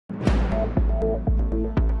Well,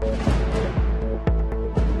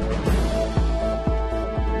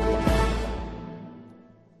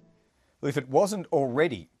 if it wasn't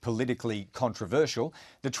already politically controversial,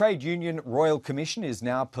 the Trade Union Royal Commission is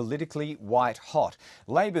now politically white hot.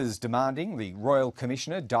 Labor's demanding the Royal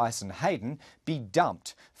Commissioner, Dyson Heydon, be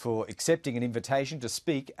dumped for accepting an invitation to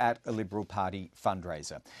speak at a Liberal Party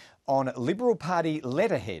fundraiser. On Liberal Party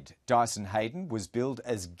letterhead, Dyson Heydon was billed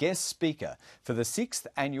as guest speaker for the 6th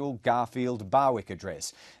annual Garfield Barwick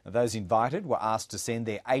address. Now, those invited were asked to send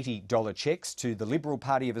their $80 cheques to the Liberal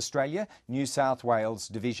Party of Australia, New South Wales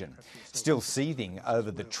Division. Still seething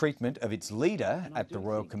over the treatment of its leader at the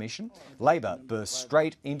Royal Commission, Labor burst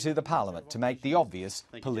straight into the Parliament to make the obvious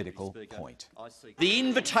political point. The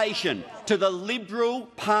invitation to the Liberal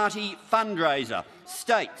Party fundraiser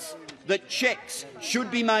states that cheques should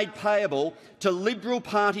be made payable to Liberal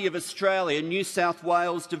Party of Australia, New South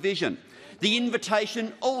Wales Division. The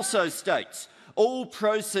invitation also states all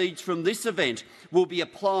proceeds from this event will be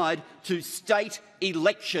applied to state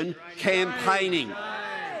election campaigning.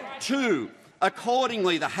 2.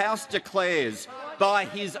 Accordingly, the House declares by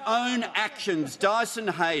his own actions Dyson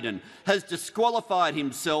Heydon has disqualified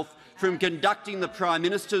himself from conducting the Prime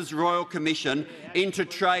Minister's Royal Commission into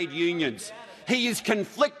trade unions. He is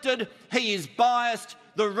conflicted, he is biased,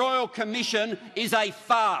 the Royal Commission is a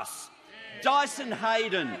farce. Dyson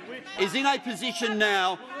Heydon is in a position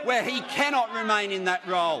now where he cannot remain in that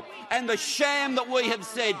role, and the sham that we have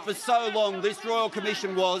said for so long this Royal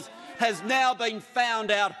Commission was has now been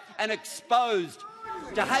found out and exposed.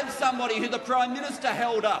 To have somebody who the Prime Minister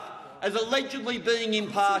held up as allegedly being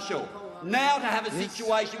impartial, now to have a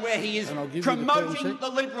situation where he is promoting the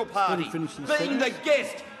Liberal Party, being the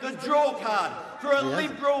guest, the draw card for a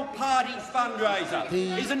Liberal Party fundraiser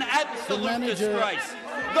is an absolute disgrace.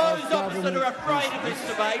 Those opposite are afraid of this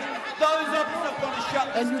debate. Those opposite want to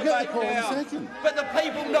shut this debate down. But the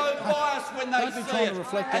people know bias when they see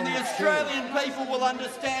it. And the Australian people will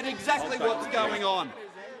understand exactly what's going on.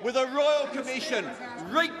 With a Royal Commission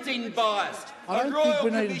reeked in biased, the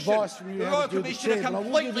Royal Commission are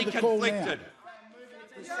completely conflicted.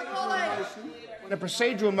 When a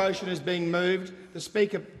procedural motion is being moved, the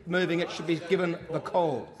Speaker moving it should be given the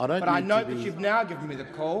call. But I note that you've now given me the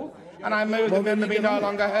call, and I move the member be no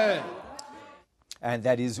longer heard. And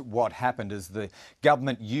that is what happened as the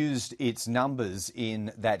government used its numbers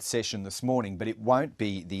in that session this morning, but it won't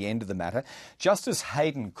be the end of the matter. Justice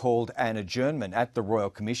Heydon called an adjournment at the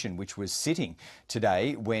Royal Commission, which was sitting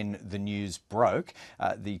today when the news broke.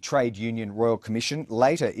 The Trade Union Royal Commission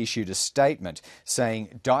later issued a statement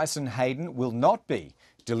saying Dyson Heydon will not be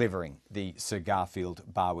delivering the Sir Garfield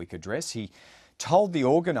Barwick address. He told the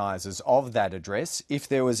organisers of that address if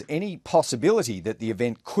there was any possibility that the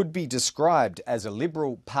event could be described as a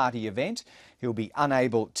Liberal Party event, he'll be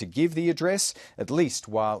unable to give the address, at least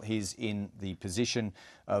while he's in the position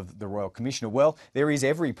of the Royal Commissioner. Well, there is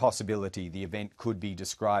every possibility the event could be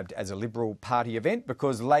described as a Liberal Party event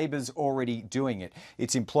because Labor's already doing it.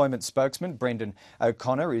 Its employment spokesman, Brendan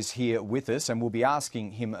O'Connor, is here with us and we'll be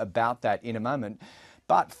asking him about that in a moment.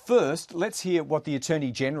 But first, let's hear what the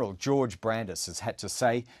Attorney-General, George Brandis, has had to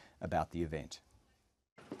say about the event.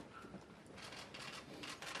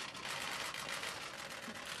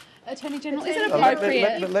 Attorney-General, is it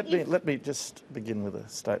appropriate? Let me just begin with a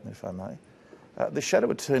statement, if I may. The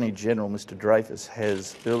Shadow Attorney-General, Mr Dreyfus,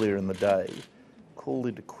 has earlier in the day called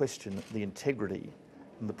into question the integrity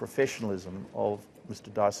and the professionalism of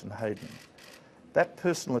Mr Dyson Heydon. That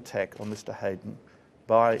personal attack on Mr Heydon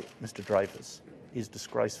by Mr Dreyfus is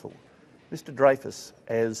disgraceful. Mr Dreyfus,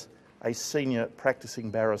 as a senior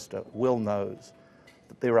practising barrister, well knows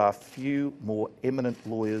that there are few more eminent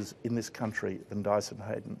lawyers in this country than Dyson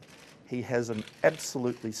Heydon. He has an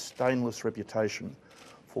absolutely stainless reputation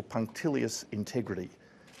for punctilious integrity.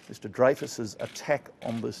 Mr Dreyfus's attack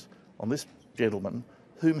on this gentleman,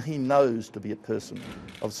 whom he knows to be a person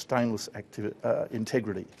of stainless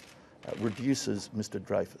integrity, reduces Mr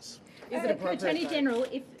Dreyfus. Is it Attorney-General,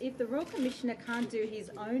 if the Royal Commissioner can't do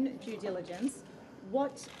his own due diligence,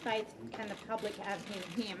 what faith can the public have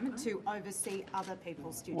in him to oversee other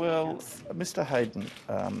people's due diligence? Well, Mr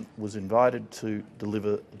Heydon was invited to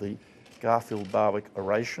deliver the Garfield Barwick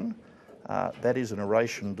oration. That is an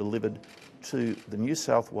oration delivered to the New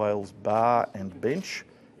South Wales Bar and Bench,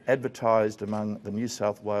 advertised among the New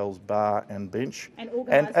South Wales Bar and Bench,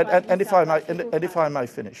 and if I may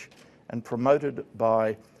finish, and promoted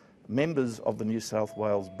by members of the New South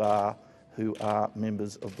Wales Bar who are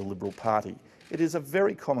members of the Liberal Party. It is a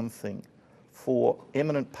very common thing for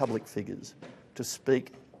eminent public figures to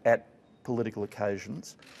speak at political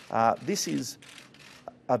occasions. This is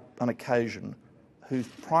an occasion whose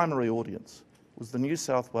primary audience was the New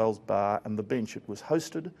South Wales Bar and the Bench. It was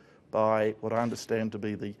hosted by what I understand to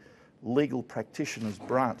be the legal practitioners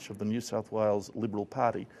branch of the New South Wales Liberal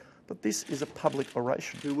Party. But this is a public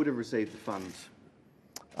oration. Who would have received the funds?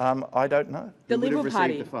 I don't know. The Who would Liberal have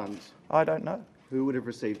Party. received the funds? I don't know. Who would have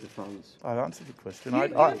received the funds? I've answered the question. You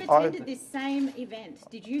have attended this same event.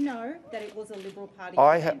 Did you know that it was a Liberal Party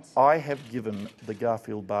event? I have given the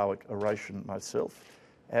Garfield Barwick oration myself,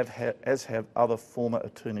 as have other former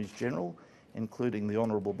Attorneys General, including the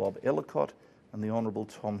Honourable Bob Ellicott and the Honourable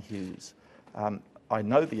Tom Hughes. I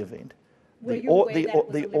know the event. Were you aware that it was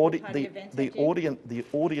a Liberal Party event, The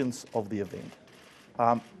audience of the event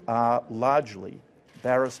are largely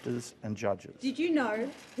barristers and judges. Did you know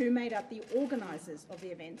who made up the organisers of the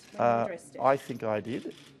event when you addressed it? I think I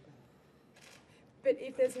did. But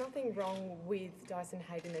if there's nothing wrong with Dyson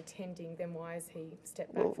Heydon attending, then why has he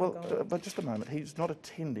stepped back from going? But just a moment. He's not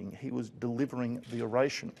attending. He was delivering the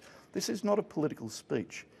oration. This is not a political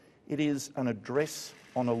speech. It is an address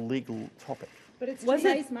on a legal topic. But it's to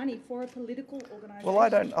raise money for a political organisation. Well,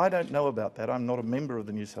 I don't know about that. I'm not a member of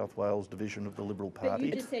the New South Wales division of the Liberal Party. But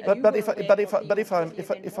you just said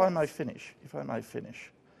if I may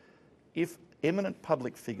finish, if eminent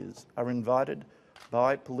public figures are invited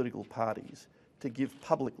by political parties to give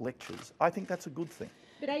public lectures, I think that's a good thing.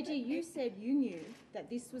 But AG, you said you knew that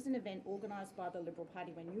this was an event organised by the Liberal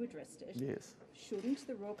Party when you addressed it. Yes. Shouldn't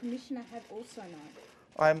the Royal Commissioner have also known?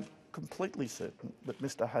 I'm completely certain that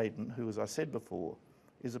Mr Heydon, who, as I said before,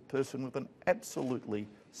 is a person with an absolutely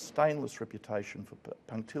stainless reputation for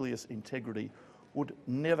punctilious integrity, would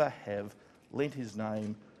never have lent his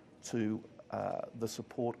name to the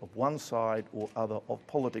support of one side or other of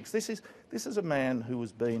politics. This is a man who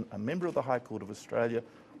has been a member of the High Court of Australia,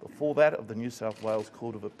 before that of the New South Wales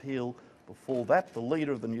Court of Appeal, before that the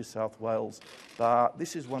leader of the New South Wales Bar.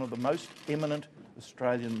 This is one of the most eminent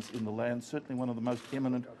Australians in the land, certainly one of the most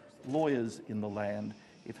eminent lawyers in the land.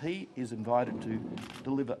 If he is invited to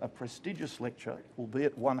deliver a prestigious lecture,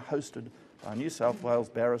 albeit one hosted by New South Wales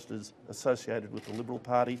barristers associated with the Liberal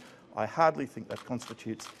Party, I hardly think that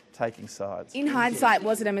constitutes taking sides. In hindsight,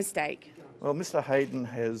 was it a mistake? Well, Mr Heydon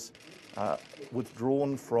has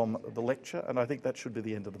withdrawn from the lecture, and I think that should be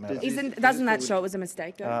the end of the matter. Doesn't that show it was a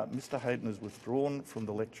mistake, though? Mr Heydon has withdrawn from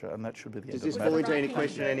the lecture, and that should be the end of the Does this matter. fall into any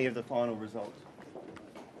question any of the final results?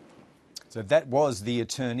 So that was the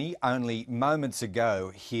attorney only moments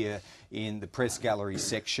ago here in the press gallery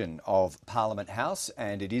section of Parliament House,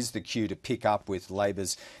 and it is the cue to pick up with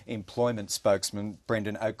Labor's employment spokesman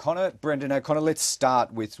Brendan O'Connor. Brendan O'Connor, let's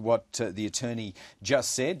start with what the attorney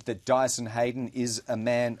just said, that Dyson Heydon is a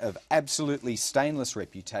man of absolutely stainless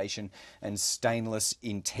reputation and stainless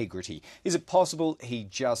integrity. Is it possible he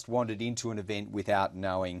just wandered into an event without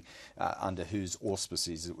knowing under whose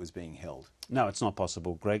auspices it was being held? No, it's not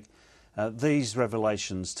possible, Greg. These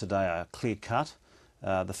revelations today are clear-cut.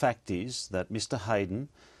 The fact is that Mr Heydon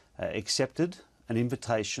accepted an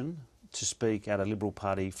invitation to speak at a Liberal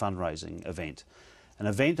Party fundraising event. An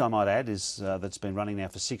event, I might add, that's been running now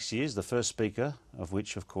for 6 years, the first speaker of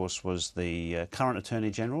which, of course, was the current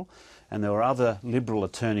Attorney-General, and there were other Liberal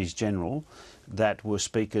Attorneys-General that were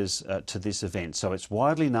speakers to this event. So it's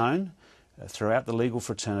widely known throughout the legal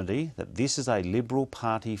fraternity that this is a Liberal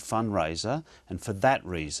Party fundraiser, and for that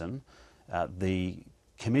reason the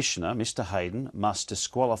Commissioner, Mr Heydon, must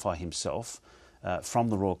disqualify himself from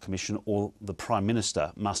the Royal Commission, or the Prime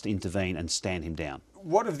Minister must intervene and stand him down.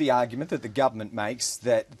 What of the argument that the government makes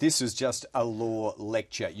that this is just a law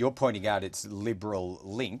lecture? You're pointing out its Liberal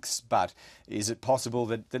links, but is it possible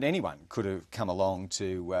that anyone could have come along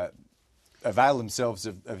to avail themselves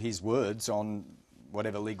of his words on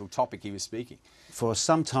whatever legal topic he was speaking? For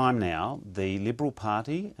some time now, the Liberal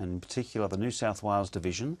Party, and in particular the New South Wales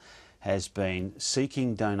Division, has been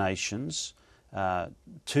seeking donations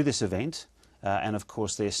to this event, and of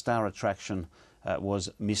course their star attraction was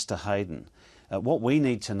Mr Heydon. What we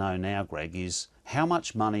need to know now, Greg, is how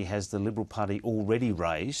much money has the Liberal Party already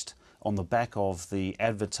raised on the back of the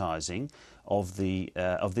advertising of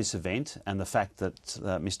this event and the fact that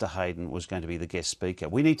Mr Heydon was going to be the guest speaker.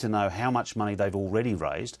 We need to know how much money they've already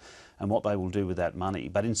raised and what they will do with that money.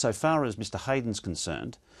 But insofar as Mr Heydon's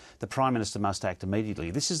concerned, the Prime Minister must act immediately.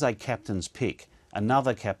 This is a captain's pick,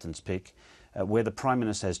 another captain's pick, where the Prime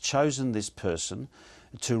Minister has chosen this person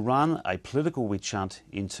to run a political witch hunt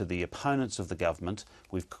into the opponents of the government.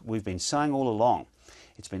 We've been saying all along,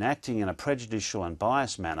 it's been acting in a prejudicial and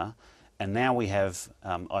biased manner, and now we have,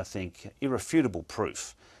 I think, irrefutable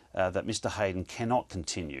proof that Mr Heydon cannot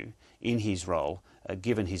continue in his role,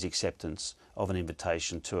 given his acceptance of an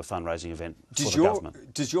invitation to a fundraising event for the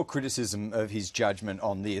government. Does your criticism of his judgment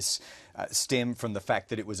on this stem from the fact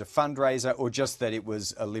that it was a fundraiser, or just that it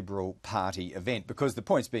was a Liberal Party event? Because the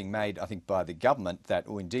point's being made, I think, by the government, that,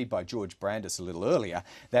 or indeed by George Brandis a little earlier,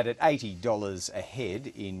 that at $80 a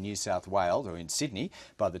head in New South Wales or in Sydney,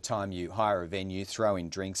 by the time you hire a venue, throw in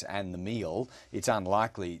drinks and the meal, it's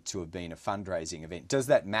unlikely to have been a fundraising event. Does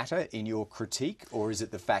that matter in your critique, or is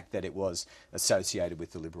it the fact that it was associated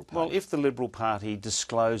with the Liberal Party? Well, if the Liberal Party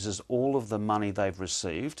discloses all of the money they've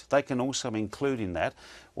received, they can also include in that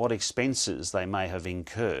what expenses they may have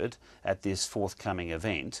incurred at this forthcoming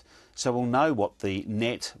event. So we'll know what the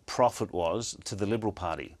net profit was to the Liberal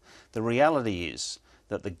Party. The reality is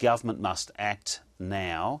that the government must act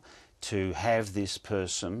now to have this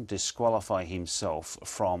person disqualify himself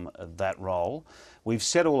from that role. We've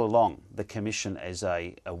said all along the Commission as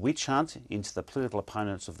a witch hunt into the political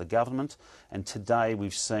opponents of the government, and today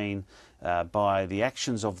we've seen by the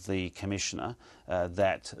actions of the Commissioner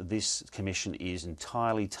that this Commission is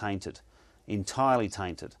entirely tainted.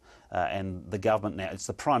 And the government now, it's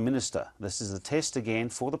the Prime Minister. This is a test again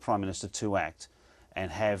for the Prime Minister to act and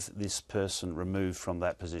have this person removed from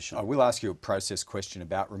that position. I will ask you a process question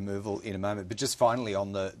about removal in a moment, but just finally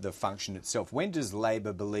on the function itself. When does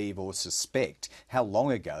Labor believe or suspect, how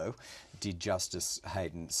long ago did Justice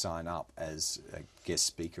Hayden sign up as a guest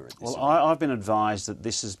speaker at this event? I've been advised that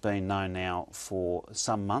this has been known now for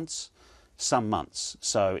some months.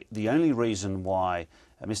 So the only reason why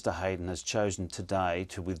Mr Hayden has chosen today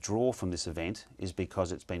to withdraw from this event is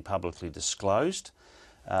because it's been publicly disclosed.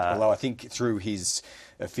 Although I think through his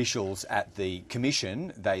officials at the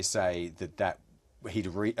Commission, they say that he'd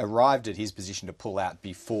arrived at his position to pull out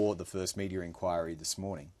before the first media inquiry this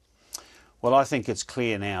morning. Well, I think it's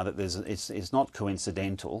clear now that it's not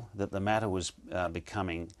coincidental that the matter was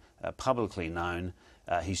becoming publicly known.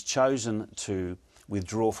 He's chosen to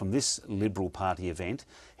withdraw from this Liberal Party event.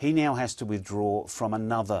 He now has to withdraw from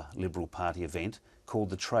another Liberal Party event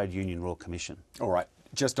called the Trade Union Royal Commission. All right.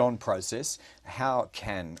 Just on process, how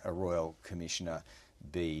can a Royal Commissioner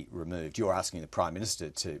be removed? You're asking the Prime Minister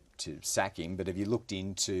to sack him, but have you looked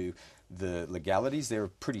into the legalities? They're a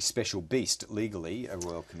pretty special beast legally, a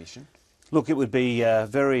Royal Commission. Look, it would be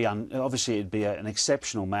obviously it'd be an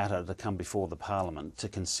exceptional matter to come before the Parliament to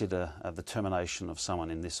consider the termination of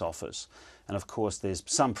someone in this office. And of course there's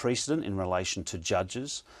some precedent in relation to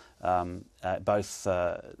judges, both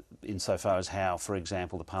insofar as how, for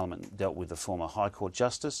example, the Parliament dealt with the former High Court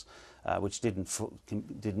Justice, which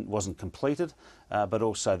wasn't completed, but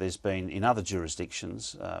also there's been in other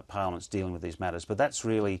jurisdictions Parliaments dealing with these matters. But that's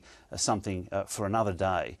really something for another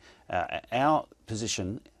day. Our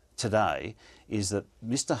position today is that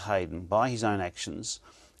Mr Hayden, by his own actions,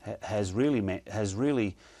 has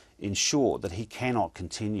really ensured that he cannot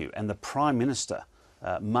continue, and the Prime Minister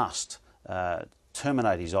must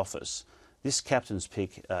terminate his office. This captain's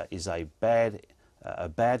pick is a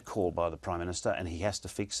bad call by the Prime Minister, and he has to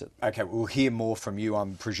fix it. OK, we'll hear more from you,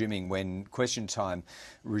 I'm presuming, when question time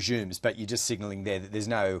resumes, but you're just signalling there that there's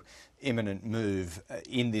no imminent move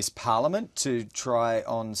in this Parliament to try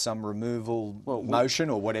on some removal motion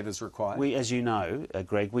or whatever's required? As you know,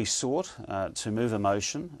 Greg, we sought to move a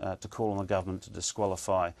motion to call on the government to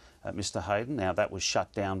disqualify Mr Hayden. Now, that was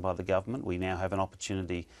shut down by the government. We now have an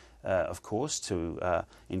opportunity, of course, to,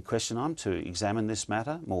 in question time, to examine this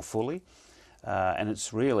matter more fully. And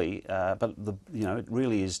it's really, it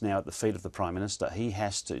really is now at the feet of the Prime Minister. He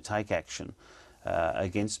has to take action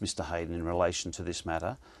against Mr Hayden in relation to this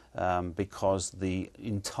matter, because the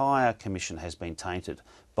entire Commission has been tainted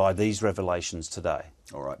by these revelations today.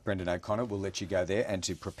 All right, Brendan O'Connor, we'll let you go there and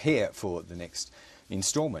to prepare for the next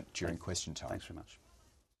instalment during question time. Thanks very much.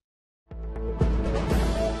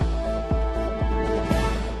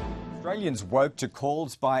 Australians woke to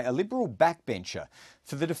calls by a Liberal backbencher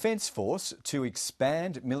for the Defence Force to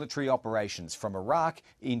expand military operations from Iraq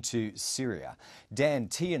into Syria. Dan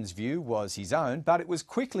Tehan's view was his own, but it was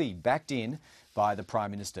quickly backed in by the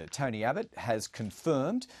Prime Minister. Tony Abbott has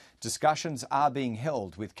confirmed discussions are being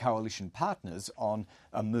held with coalition partners on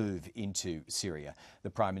a move into Syria. The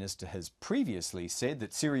Prime Minister has previously said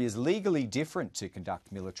that Syria is legally different to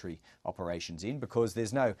conduct military operations in because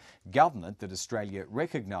there's no government that Australia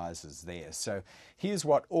recognises there. So here's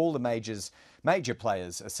what all the major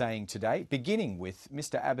players are saying today, beginning with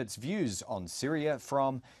Mr Abbott's views on Syria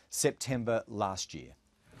from September last year.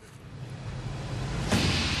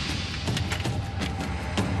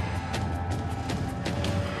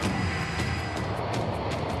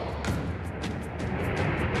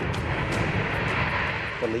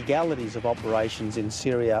 The legalities of operations in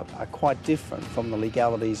Syria are quite different from the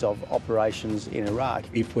legalities of operations in Iraq.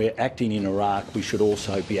 If we're acting in Iraq, we should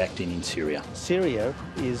also be acting in Syria. Syria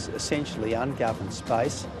is essentially ungoverned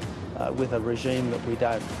space with a regime that we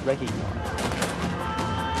don't recognise.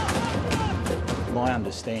 My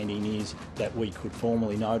understanding is that we could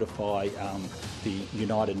formally notify the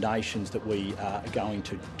United Nations that we are going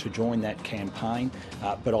to join that campaign,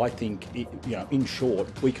 but I think, in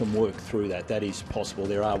short, we can work through that. That is possible.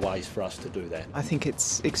 There are ways for us to do that. I think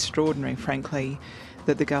it's extraordinary, frankly,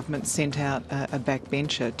 that the government sent out a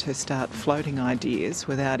backbencher to start floating ideas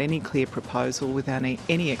without any clear proposal, without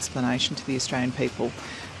any explanation to the Australian people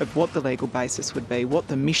of what the legal basis would be, what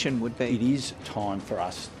the mission would be. It is time for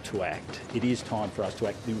us to act. It is time for us to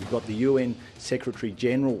act. We've got the UN Secretary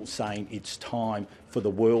General saying it's time for the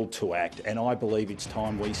world to act, and I believe it's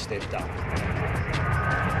time we stepped up.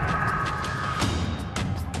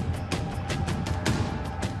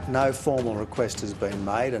 No formal request has been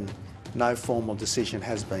made and no formal decision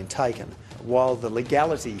has been taken. While the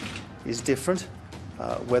legality is different,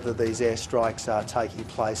 whether these airstrikes are taking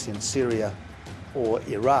place in Syria or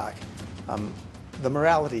Iraq, the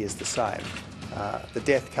morality is the same. The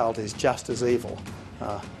death cult is just as evil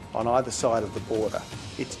on either side of the border.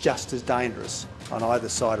 It's just as dangerous on either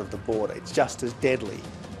side of the border. It's just as deadly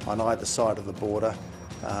on either side of the border.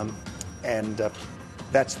 And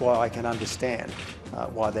that's why I can understand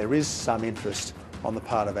why there is some interest on the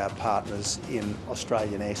part of our partners in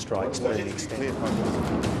Australian airstrikes being extended.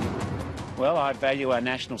 Well, I value our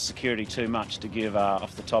national security too much to give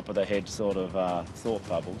off the top of the head sort of thought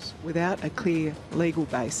bubbles. Without a clear legal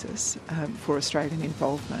basis for Australian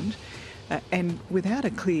involvement and without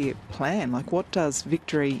a clear plan, like what does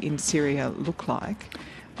victory in Syria look like,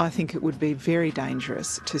 I think it would be very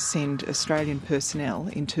dangerous to send Australian personnel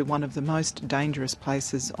into one of the most dangerous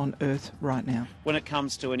places on earth right now. When it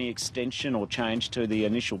comes to any extension or change to the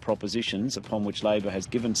initial propositions upon which Labor has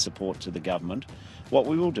given support to the government, what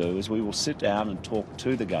we will do is we will sit down and talk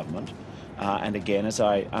to the government. And again, as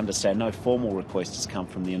I understand, no formal request has come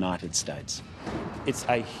from the United States. It's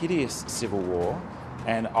a hideous civil war,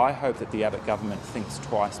 and I hope that the Abbott government thinks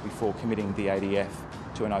twice before committing the ADF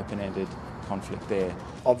to an open-ended conflict there.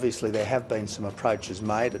 Obviously there have been some approaches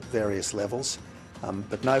made at various levels,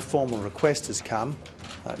 but no formal request has come,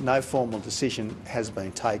 no formal decision has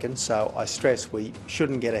been taken, so I stress we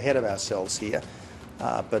shouldn't get ahead of ourselves here,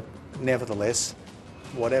 but nevertheless,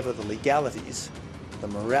 whatever the legalities, the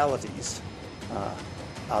moralities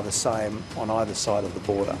are the same on either side of the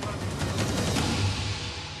border.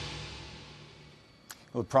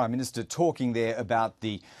 Well, the Prime Minister talking there about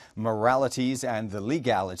the moralities and the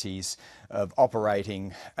legalities of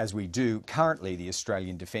operating as we do currently the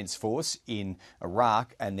Australian Defence Force in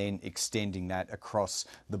Iraq and then extending that across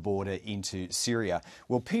the border into Syria.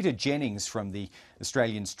 Well, Peter Jennings from the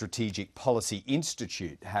Australian Strategic Policy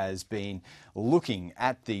Institute has been looking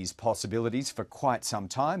at these possibilities for quite some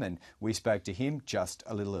time, and we spoke to him just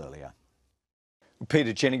a little earlier.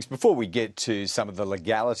 Peter Jennings, before we get to some of the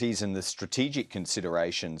legalities and the strategic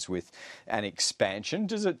considerations with an expansion,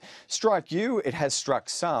 does it strike you, it has struck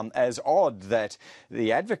some, as odd that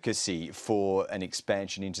the advocacy for an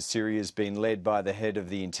expansion into Syria has been led by the head of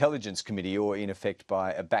the Intelligence Committee, or in effect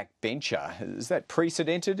by a backbencher? Is that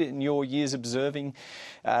precedented in your years observing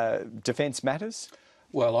defence matters?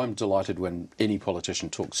 Well, I'm delighted when any politician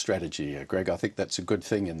talks strategy, Greg. I think that's a good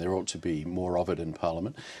thing, and there ought to be more of it in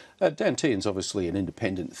Parliament. Dan Tehan's obviously an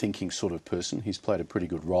independent thinking sort of person. He's played a pretty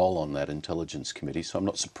good role on that Intelligence Committee, so I'm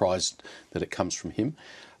not surprised that it comes from him.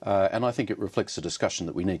 And I think it reflects a discussion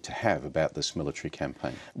that we need to have about this military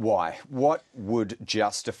campaign. Why? What would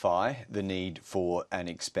justify the need for an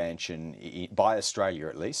expansion, by Australia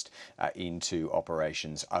at least, into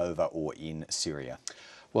operations over or in Syria?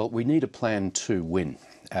 Well, we need a plan to win,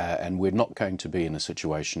 and we're not going to be in a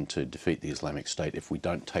situation to defeat the Islamic State if we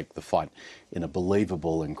don't take the fight in a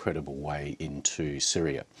believable and credible way into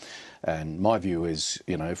Syria. And my view is,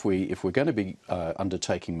 if we're going to be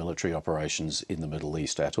undertaking military operations in the Middle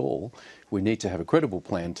East at all, we need to have a credible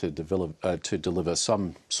plan to deliver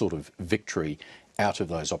some sort of victory out of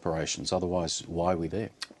those operations. Otherwise, why are we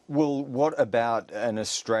there? Well, what about an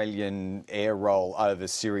Australian air roll over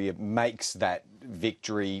Syria makes that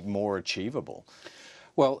victory more achievable?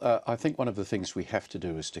 Well, I think one of the things we have to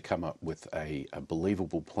do is to come up with a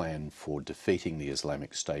believable plan for defeating the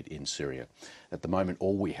Islamic State in Syria. At the moment,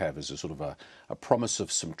 all we have is a sort of a promise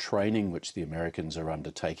of some training which the Americans are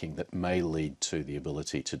undertaking that may lead to the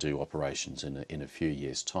ability to do operations in a few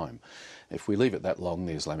years' time. If we leave it that long,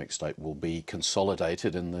 the Islamic State will be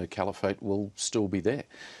consolidated and the caliphate will still be there.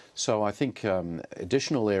 So I think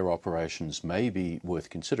additional air operations may be worth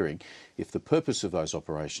considering if the purpose of those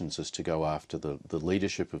operations is to go after the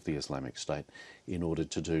leadership of the Islamic State in order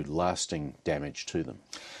to do lasting damage to them.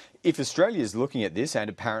 If Australia is looking at this and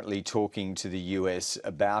apparently talking to the US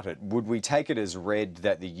about it, would we take it as read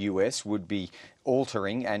that the US would be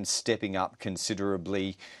altering and stepping up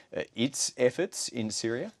considerably its efforts in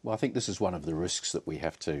Syria? Well, I think this is one of the risks that we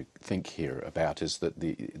have to think here about, is that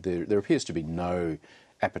there appears to be no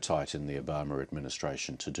appetite in the Obama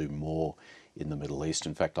administration to do more in the Middle East.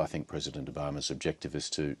 In fact, I think President Obama's objective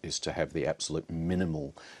is to have the absolute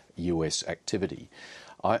minimal US activity.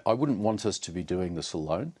 I wouldn't want us to be doing this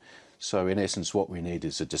alone. So in essence, what we need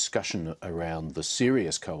is a discussion around the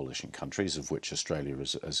serious coalition countries, of which Australia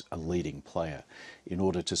is a leading player, in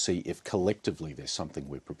order to see if collectively there's something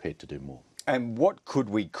we're prepared to do more. And what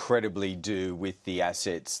could we credibly do with the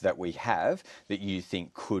assets that we have that you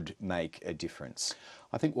think could make a difference?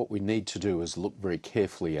 I think what we need to do is look very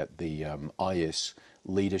carefully at the IS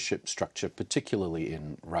leadership structure, particularly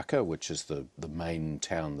in Raqqa, which is the main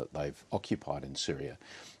town that they've occupied in Syria,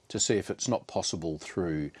 to see if it's not possible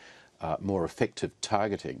through more effective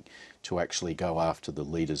targeting to actually go after the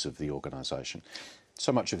leaders of the organisation.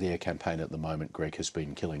 So much of the air campaign at the moment, Greg, has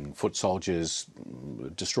been killing foot soldiers,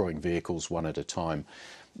 destroying vehicles one at a time.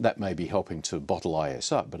 That may be helping to bottle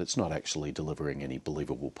IS up, but it's not actually delivering any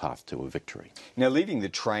believable path to a victory. Now, leaving the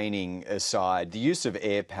training aside, the use of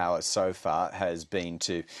air power so far has been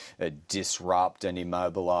to disrupt and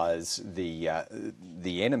immobilise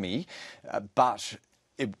the enemy, but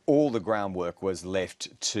all the groundwork was left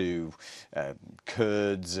to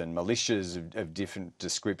Kurds and militias of different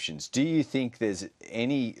descriptions. Do you think there's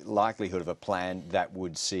any likelihood of a plan that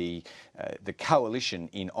would see the coalition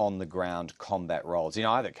in on-the-ground combat roles in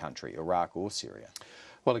either country, Iraq or Syria?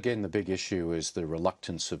 Well, again, the big issue is the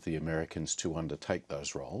reluctance of the Americans to undertake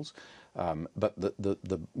those roles. But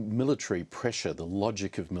the military pressure, the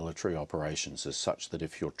logic of military operations is such that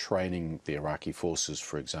if you're training the Iraqi forces,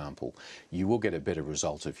 for example, you will get a better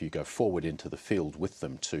result if you go forward into the field with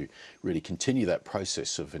them to really continue that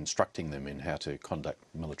process of instructing them in how to conduct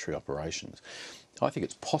military operations. I think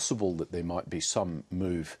it's possible that there might be some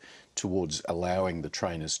move towards allowing the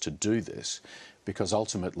trainers to do this, because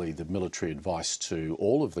ultimately the military advice to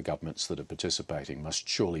all of the governments that are participating must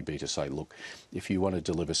surely be to say, look, if you want to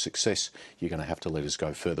deliver success, you're going to have to let us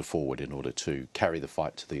go further forward in order to carry the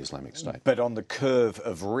fight to the Islamic State. But on the curve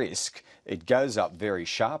of risk, it goes up very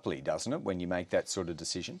sharply, doesn't it, when you make that sort of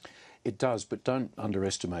decision? It does, but don't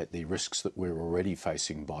underestimate the risks that we're already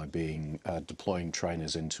facing by deploying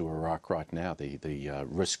trainers into Iraq right now. The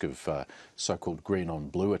risk of so-called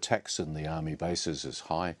green-on-blue attacks in the army bases is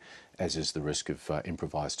high, as is the risk of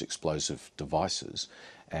improvised explosive devices.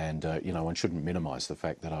 And, one shouldn't minimise the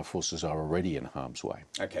fact that our forces are already in harm's way.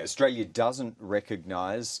 OK, Australia doesn't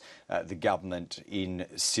recognise the government in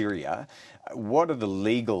Syria. What are the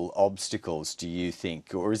legal obstacles, do you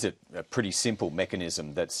think, or is it a pretty simple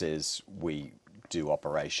mechanism that says we do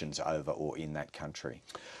operations over or in that country?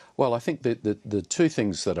 Well, I think that the two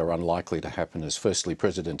things that are unlikely to happen is, firstly,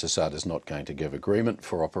 President Assad is not going to give agreement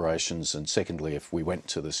for operations, and secondly, if we went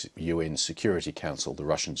to the UN Security Council, the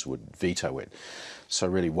Russians would veto it. So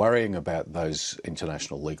really worrying about those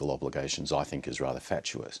international legal obligations, I think, is rather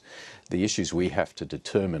fatuous. The issues we have to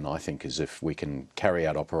determine, I think, is if we can carry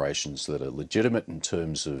out operations that are legitimate in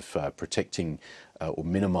terms of protecting or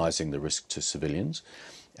minimising the risk to civilians.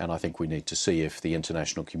 And I think we need to see if the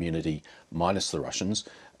international community, minus the Russians,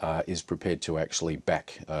 is prepared to actually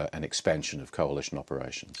back an expansion of coalition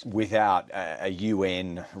operations. Without a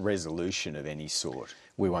UN resolution of any sort?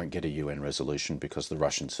 We won't get a UN resolution because the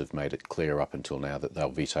Russians have made it clear up until now that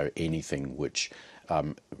they'll veto anything which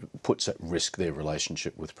puts at risk their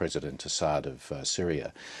relationship with President Assad of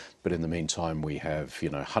Syria. But in the meantime, we have,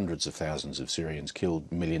 hundreds of thousands of Syrians killed,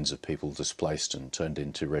 millions of people displaced and turned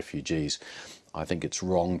into refugees. I think it's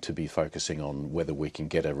wrong to be focusing on whether we can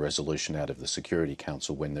get a resolution out of the Security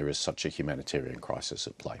Council when there is such a humanitarian crisis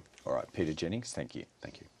at play. All right, Peter Jennings, thank you.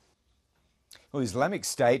 Thank you. Well, Islamic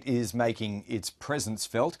State is making its presence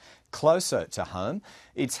felt closer to home.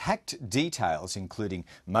 It's hacked details, including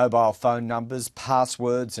mobile phone numbers,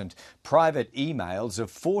 passwords and private emails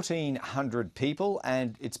of 1,400 people,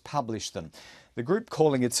 and it's published them. The group,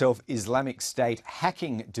 calling itself Islamic State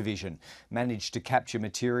Hacking Division, managed to capture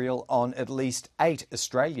material on at least 8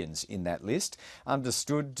 Australians in that list,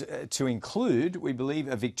 understood to include, we believe,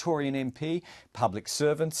 a Victorian MP, public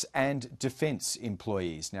servants and defence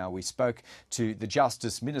employees. Now, we spoke to the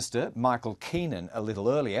Justice Minister, Michael Keenan, a little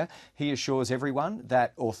earlier. He assures everyone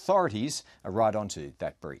that authorities are right onto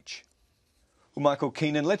that breach. Well, Michael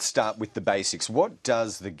Keenan, let's start with the basics. What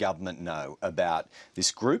does the government know about this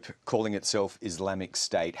group calling itself Islamic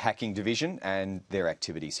State Hacking Division and their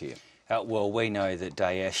activities here? Well, we know that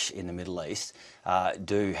Daesh in the Middle East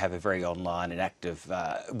do have a very online and active,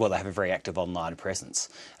 they have a very active online presence.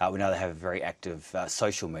 We know they have a very active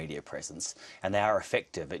social media presence, and they are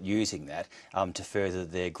effective at using that to further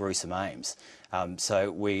their gruesome aims.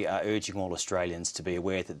 So we are urging all Australians to be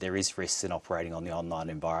aware that there is risks in operating on the online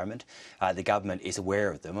environment. The government is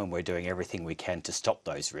aware of them, and we're doing everything we can to stop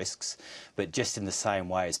those risks. But just in the same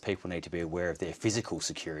way as people need to be aware of their physical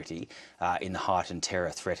security in the heightened terror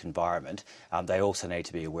threat environment, they also need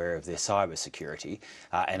to be aware of their cyber security.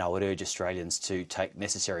 And I would urge Australians to take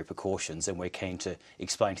necessary precautions, and we're keen to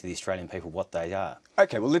explain to the Australian people what they are.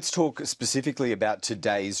 OK, well, let's talk specifically about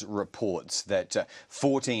today's reports that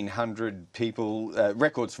 1,400 people,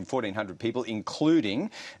 records from 1,400 people, including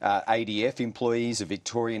ADF employees, a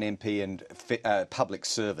Victorian MP and public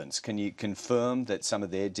servants. Can you confirm that some of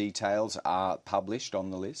their details are published on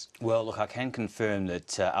the list? Well, look, I can confirm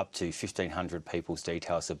that up to 1,500 people's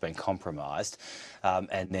details have been compromised,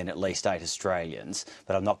 and then at least 8 Australians,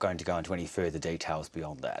 but I'm not going to go into any further details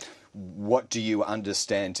beyond that. What do you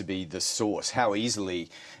understand to be the source? How easily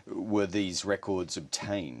were these records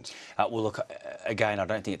obtained? Well, look, again, I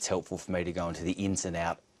don't think it's helpful for me to go into the ins and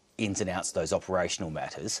outs of those operational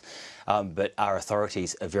matters, but our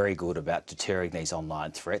authorities are very good about deterring these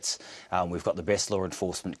online threats. We've got the best law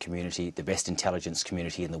enforcement community, the best intelligence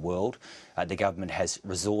community in the world. The government has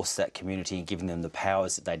resourced that community and given them the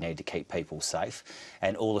powers that they need to keep people safe,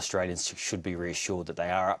 and all Australians should be reassured that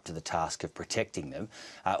they are up to the task of protecting them,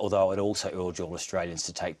 although I would also urge all Australians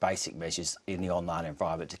to take basic measures in the online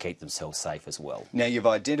environment to keep themselves safe as well. Now, you've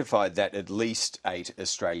identified that at least 8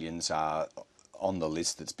 Australians are on the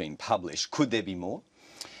list that's been published. Could there be more?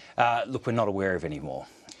 Look, we're not aware of any more.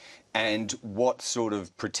 And what sort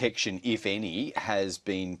of protection, if any, has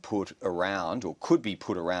been put around or could be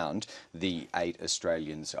put around the 8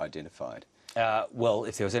 Australians identified? Well,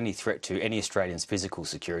 if there was any threat to any Australian's physical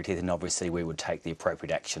security, then obviously we would take the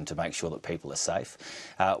appropriate action to make sure that people are safe.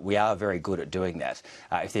 We are very good at doing that.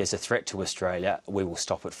 If there's a threat to Australia, we will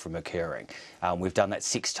stop it from occurring. We've done that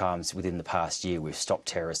 6 times within the past year. We've stopped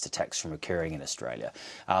terrorist attacks from occurring in Australia.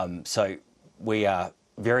 So we are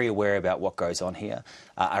very aware about what goes on here.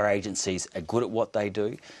 Our agencies are good at what they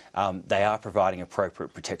do. They are providing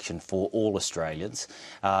appropriate protection for all Australians,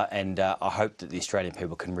 and I hope that the Australian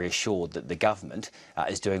people can be reassured that the government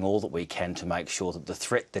is doing all that we can to make sure that the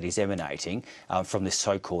threat that is emanating from this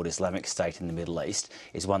so-called Islamic State in the Middle East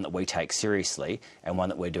is one that we take seriously and one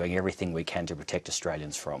that we're doing everything we can to protect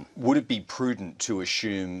Australians from. Would it be prudent to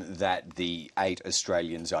assume that the 8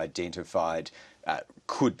 Australians identified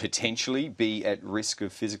could potentially be at risk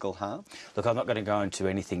of physical harm? Look, I'm not going to go into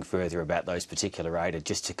anything further about those particular 8,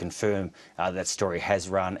 just to confirm that story has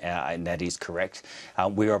run and that is correct.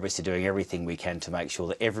 We're obviously doing everything we can to make sure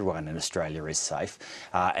that everyone in Australia is safe,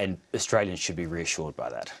 and Australians should be reassured by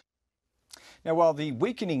that. Now, while the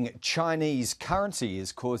weakening Chinese currency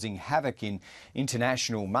is causing havoc in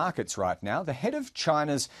international markets right now, the head of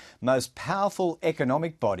China's most powerful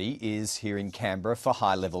economic body is here in Canberra for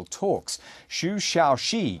high-level talks. Xu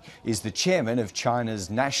Shaoxi is the chairman of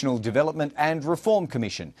China's National Development and Reform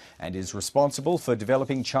Commission and is responsible for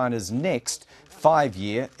developing China's next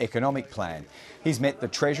 5-year economic plan. He's met the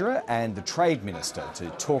Treasurer and the Trade Minister to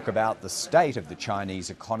talk about the state of the Chinese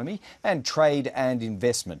economy and trade and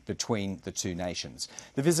investment between the two nations.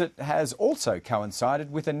 The visit has also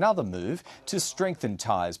coincided with another move to strengthen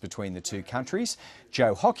ties between the two countries.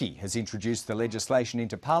 Joe Hockey has introduced the legislation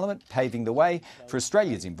into Parliament, paving the way for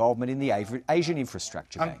Australia's involvement in the Asian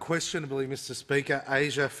Infrastructure Bank. Unquestionably, Mr Speaker,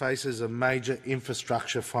 Asia faces a major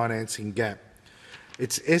infrastructure financing gap.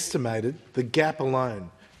 It's estimated, the gap alone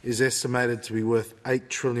is estimated to be worth $8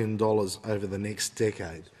 trillion over the next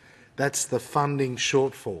decade. That's the funding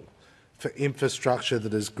shortfall for infrastructure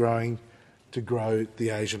that is growing to grow the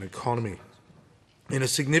Asian economy. In a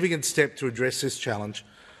significant step to address this challenge,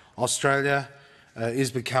 Australia is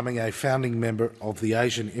becoming a founding member of the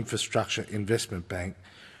Asian Infrastructure Investment Bank,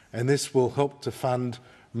 and this will help to fund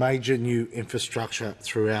major new infrastructure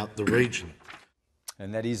throughout the region.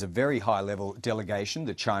 And that is a very high-level delegation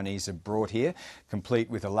the Chinese have brought here, complete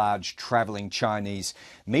with a large travelling Chinese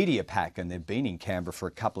media pack, and they've been in Canberra for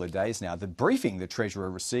a couple of days now. The briefing the Treasurer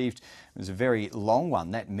received was a very long one.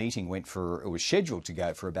 That meeting was scheduled to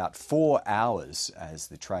go for about 4 hours as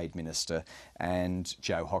the Trade Minister and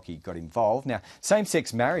Joe Hockey got involved. Now,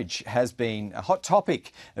 same-sex marriage has been a hot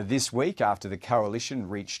topic this week after the Coalition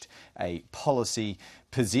reached a policy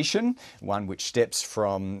position, one which steps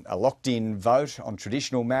from a locked-in vote on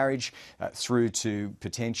traditional marriage through to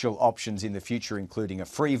potential options in the future, including a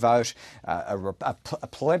free vote, a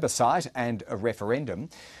plebiscite and a referendum.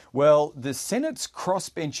 Well, the Senate's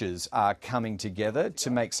crossbenchers are coming together to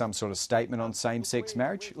make some sort of statement on same-sex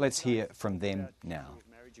marriage. Let's hear from them now.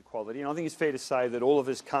 Marriage equality, and I think it's fair to say that all of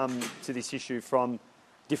us come to this issue from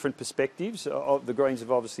different perspectives. The Greens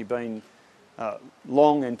have obviously been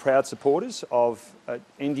long and proud supporters of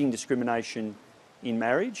ending discrimination in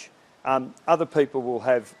marriage. Other people will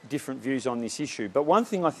have different views on this issue, but one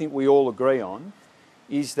thing I think we all agree on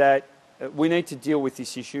is that we need to deal with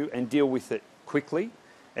this issue and deal with it quickly.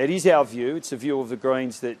 It is our view, it's the view of the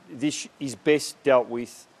Greens, that this is best dealt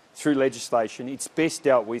with through legislation. It's best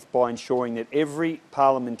dealt with by ensuring that every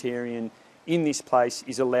parliamentarian in this place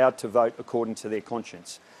is allowed to vote according to their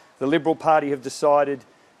conscience. The Liberal Party have decided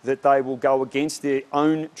that they will go against their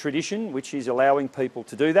own tradition, which is allowing people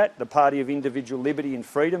to do that. The Party of Individual Liberty and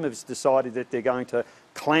Freedom has decided that they're going to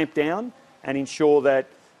clamp down and ensure that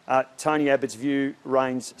Tony Abbott's view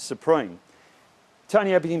reigns supreme.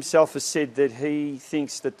 Tony Abbott himself has said that he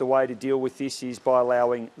thinks that the way to deal with this is by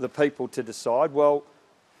allowing the people to decide. Well,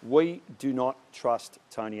 we do not trust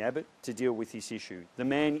Tony Abbott to deal with this issue. The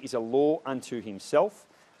man is a law unto himself,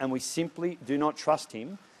 and we simply do not trust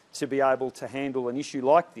him to be able to handle an issue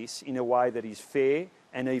like this in a way that is fair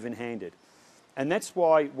and even-handed. And that's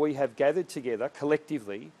why we have gathered together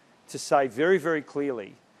collectively to say very, very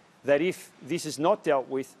clearly that if this is not dealt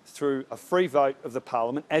with through a free vote of the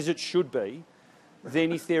Parliament, as it should be,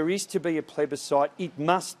 then if there is to be a plebiscite, it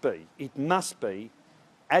must be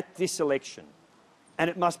at this election. And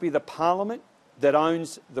it must be the Parliament that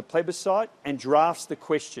owns the plebiscite and drafts the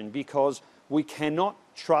question, because we cannot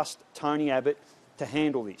trust Tony Abbott to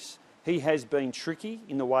handle this. He has been tricky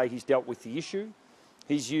in the way he's dealt with the issue.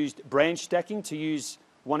 He's used branch stacking, to use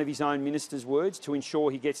one of his own minister's words, to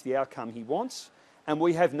ensure he gets the outcome he wants. And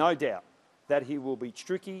we have no doubt that he will be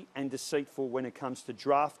tricky and deceitful when it comes to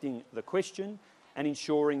drafting the question and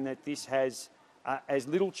ensuring that this has as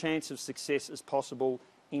little chance of success as possible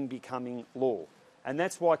in becoming law. And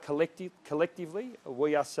that's why collectively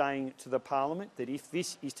we are saying to the Parliament that if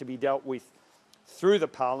this is to be dealt with through the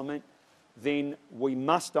Parliament, then we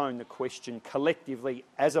must own the question collectively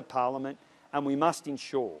as a Parliament, and we must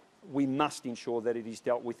ensure that it is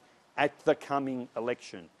dealt with at the coming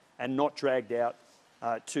election and not dragged out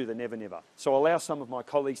to the never-never. So I'll allow some of my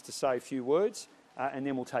colleagues to say a few words and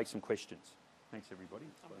then we'll take some questions. Thanks, everybody.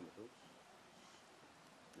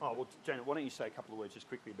 Oh, well, Janet, why don't you say a couple of words just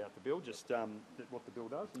quickly about the bill, just what the bill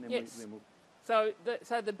does, and then, yes. we'll... So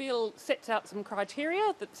the bill sets out some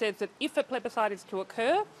criteria that says that if a plebiscite is to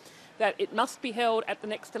occur, that it must be held at the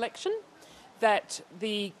next election, that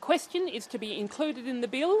the question is to be included in the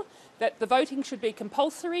bill, that the voting should be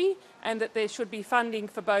compulsory, and that there should be funding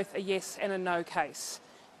for both a yes and a no case.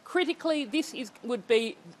 Critically, this would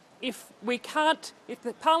be if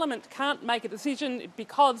the Parliament can't make a decision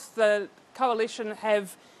because the Coalition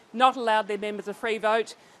have not allowed their members a free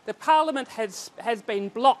vote. The Parliament has been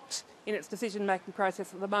blocked in its decision-making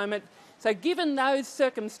process at the moment. So given those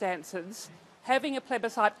circumstances, having a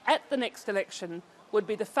plebiscite at the next election would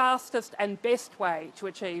be the fastest and best way to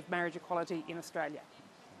achieve marriage equality in Australia.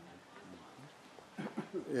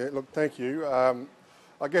 Yeah, look, thank you.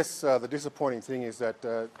 I guess the disappointing thing is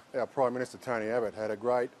that our Prime Minister, Tony Abbott, had a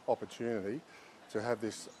great opportunity to have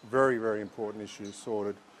this very, very important issue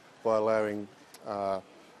sorted by allowing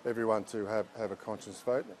everyone to have a conscience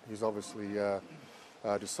vote. He's obviously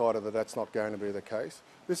decided that that's not going to be the case.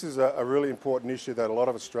 This is a really important issue that a lot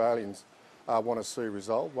of Australians want to see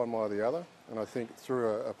resolved one way or the other, and I think through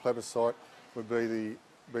a plebiscite would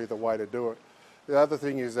be the way to do it. The other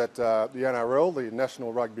thing is that the NRL, the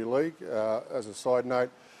National Rugby League, as a side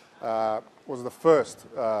note, was the first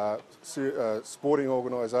sporting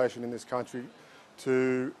organisation in this country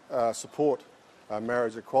to support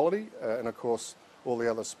marriage equality, and of course all the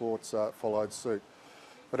other sports followed suit.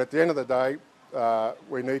 But at the end of the day,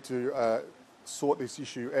 we need to sort this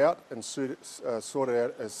issue out and sort it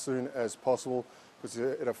out as soon as possible, because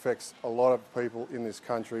it affects a lot of people in this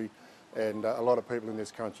country, and a lot of people in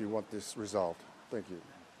this country want this resolved. Thank you.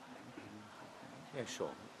 Yeah, sure.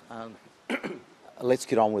 Let's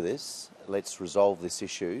get on with this. Let's resolve this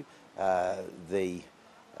issue. The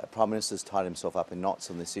Prime Minister's tied himself up in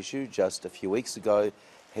knots on this issue. Just a few weeks ago,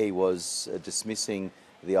 he was dismissing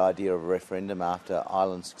the idea of a referendum after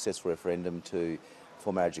Ireland's successful referendum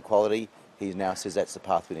for marriage equality. He now says that's the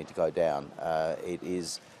path we need to go down. It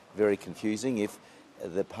is very confusing. If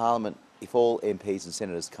the Parliament, if all MPs and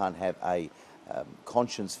senators can't have a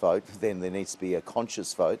conscience vote, then there needs to be a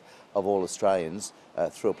conscious vote of all Australians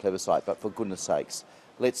through a plebiscite. But for goodness sakes,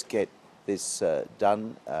 let's get this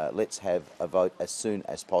done. Let's have a vote as soon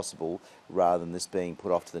as possible, rather than this being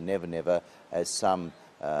put off to the never-never, as some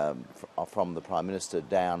from the Prime Minister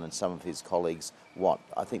down and some of his colleagues want.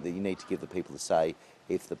 I think that you need to give the people the say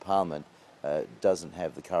if the Parliament doesn't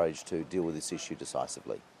have the courage to deal with this issue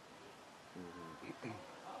decisively.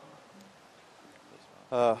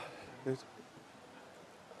 The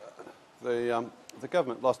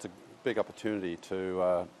government lost a big opportunity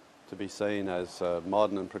to be seen as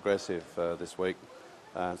modern and progressive this week,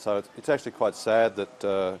 so it's actually quite sad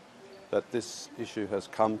that this issue has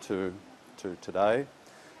come to today.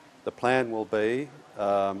 The plan will be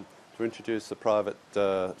to introduce the private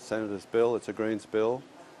senator's bill. It's a Greens bill.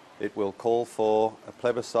 It will call for a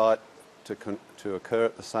plebiscite to occur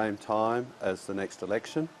at the same time as the next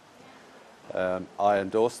election. I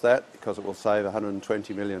endorse that because it will save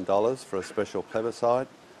 $120 million for a special plebiscite.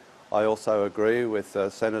 I also agree with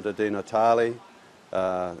Senator Di Natale.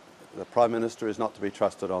 The Prime Minister is not to be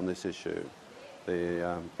trusted on this issue.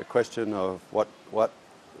 The question of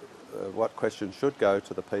what question should go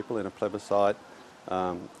to the people in a plebiscite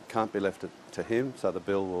can't be left to him, so the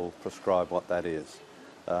bill will prescribe what that is.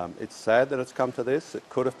 It's sad that it's come to this. It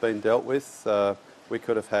could have been dealt with. We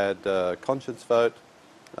could have had a conscience vote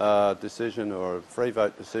decision or a free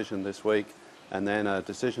vote decision this week, and then a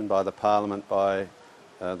decision by the Parliament by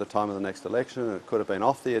the time of the next election. It could have been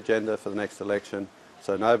off the agenda for the next election,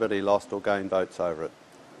 so nobody lost or gained votes over it.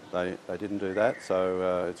 They didn't do that,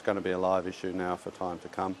 so it's going to be a live issue now for time to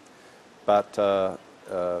come. But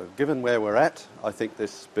given where we're at, I think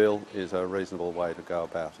this bill is a reasonable way to go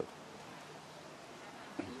about it.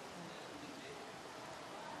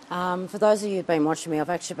 For those of you who've been watching me, I've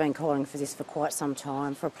actually been calling for this for quite some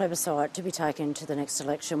time, for a plebiscite to be taken to the next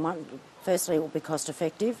election. Firstly, it will be cost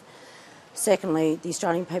effective. Secondly, the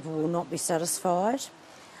Australian people will not be satisfied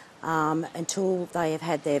until they have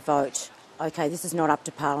had their vote. Okay, this is not up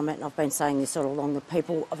to Parliament, and I've been saying this all along. The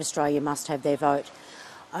people of Australia must have their vote.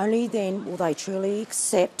 Only then will they truly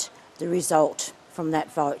accept the result from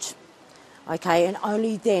that vote. Okay, and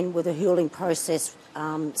only then will the healing process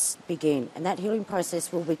begin. And that healing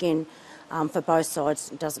process will begin for both sides.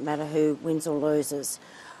 It doesn't matter who wins or loses.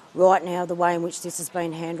 Right now, the way in which this has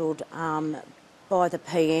been handled by the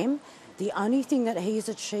PM, the only thing that he has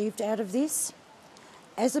achieved out of this,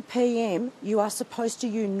 as a PM, you are supposed to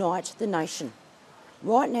unite the nation.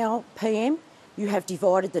 Right now, PM, you have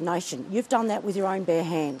divided the nation. You've done that with your own bare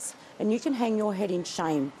hands, and you can hang your head in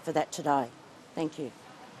shame for that today. Thank you.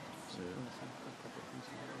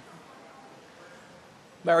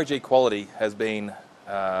 Marriage equality has been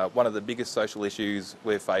one of the biggest social issues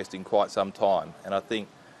we've faced in quite some time, and I think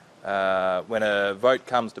when a vote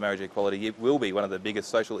comes to marriage equality, it will be one of the biggest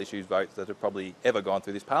social issues votes that have probably ever gone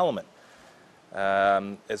through this Parliament.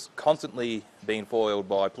 It's constantly been foiled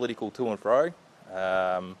by political to and fro,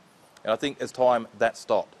 and I think it's time that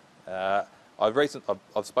stopped.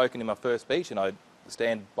 I've spoken in my first speech, and I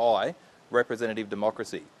stand by representative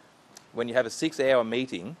democracy. When you have a 6-hour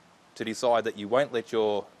meeting to decide that you won't let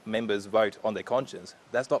your members vote on their conscience,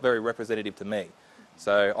 that's not very representative to me.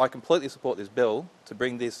 So I completely support this bill to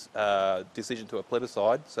bring this decision to a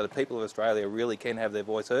plebiscite so the people of Australia really can have their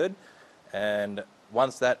voice heard. And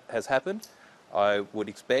once that has happened, I would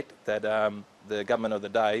expect that the government of the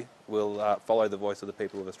day will follow the voice of the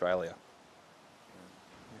people of Australia.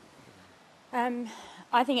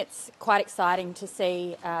 I think it's quite exciting to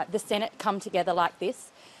see the Senate come together like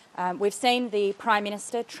this. We've seen the Prime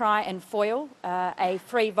Minister try and foil a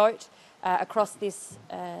free vote across this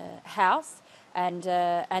House and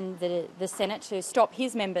the Senate to stop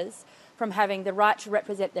his members from having the right to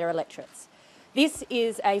represent their electorates. This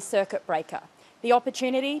is a circuit breaker. The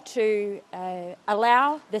opportunity to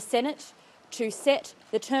allow the Senate to set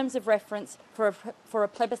the terms of reference for a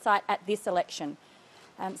plebiscite at this election.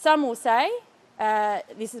 Some will say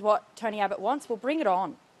this is what Tony Abbott wants. Well, bring it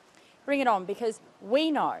on. Bring it on, because we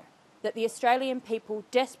know that the Australian people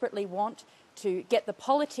desperately want to get the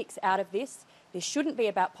politics out of this. This shouldn't be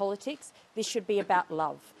about politics. This should be about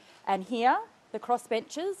love. And here, the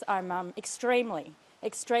crossbenchers, I'm extremely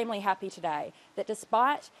happy today that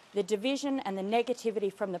despite the division and the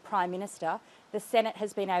negativity from the Prime Minister, the Senate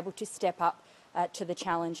has been able to step up to the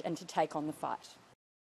challenge and to take on the fight.